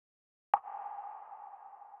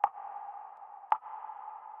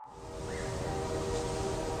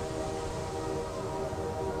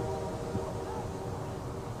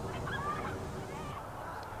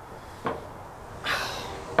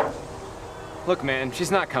Look, man,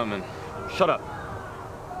 she's not coming. Shut up.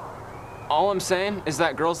 All I'm saying is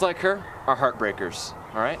that girls like her are heartbreakers,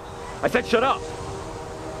 all right? I said shut up!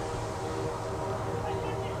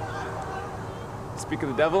 Speak of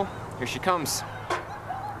the devil, here she comes.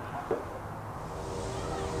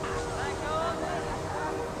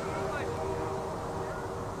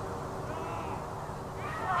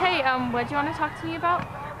 Hey, what do you want to talk to me about?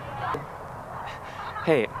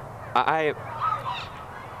 Hey,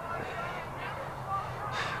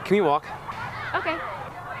 Can we walk? Okay.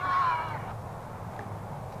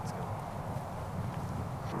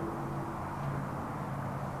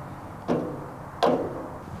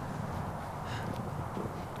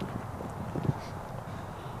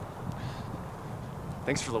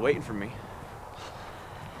 Thanks for waiting for me.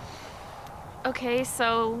 Okay,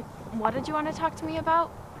 so what did you want to talk to me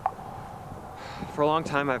about? For a long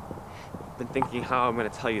time, I've been thinking how I'm gonna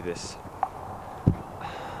tell you this.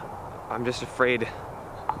 I'm just afraid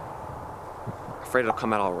it'll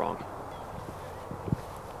come out all wrong.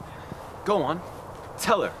 Go on,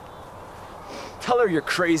 tell her. Tell her you're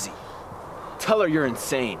crazy. Tell her you're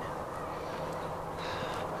insane.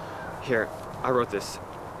 Here, I wrote this.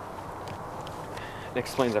 It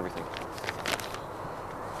explains everything.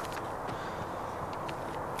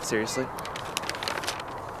 Seriously?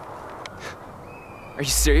 Are you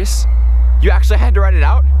serious? You actually had to write it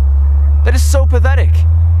out? That is so pathetic.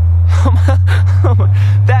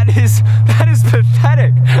 That is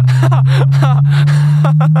pathetic.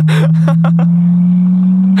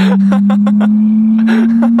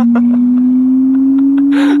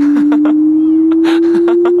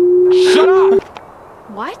 Shut up!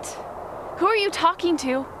 What? Who are you talking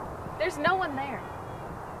to? There's no one there.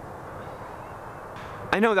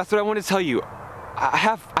 I know, that's what I wanted to tell you. I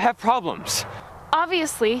have problems.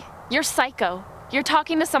 Obviously, you're psycho. You're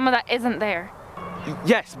talking to someone that isn't there.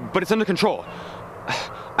 Yes, but it's under control.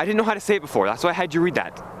 I didn't know how to say it before, that's why I had you read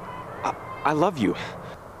that. I love you.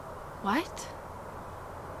 What?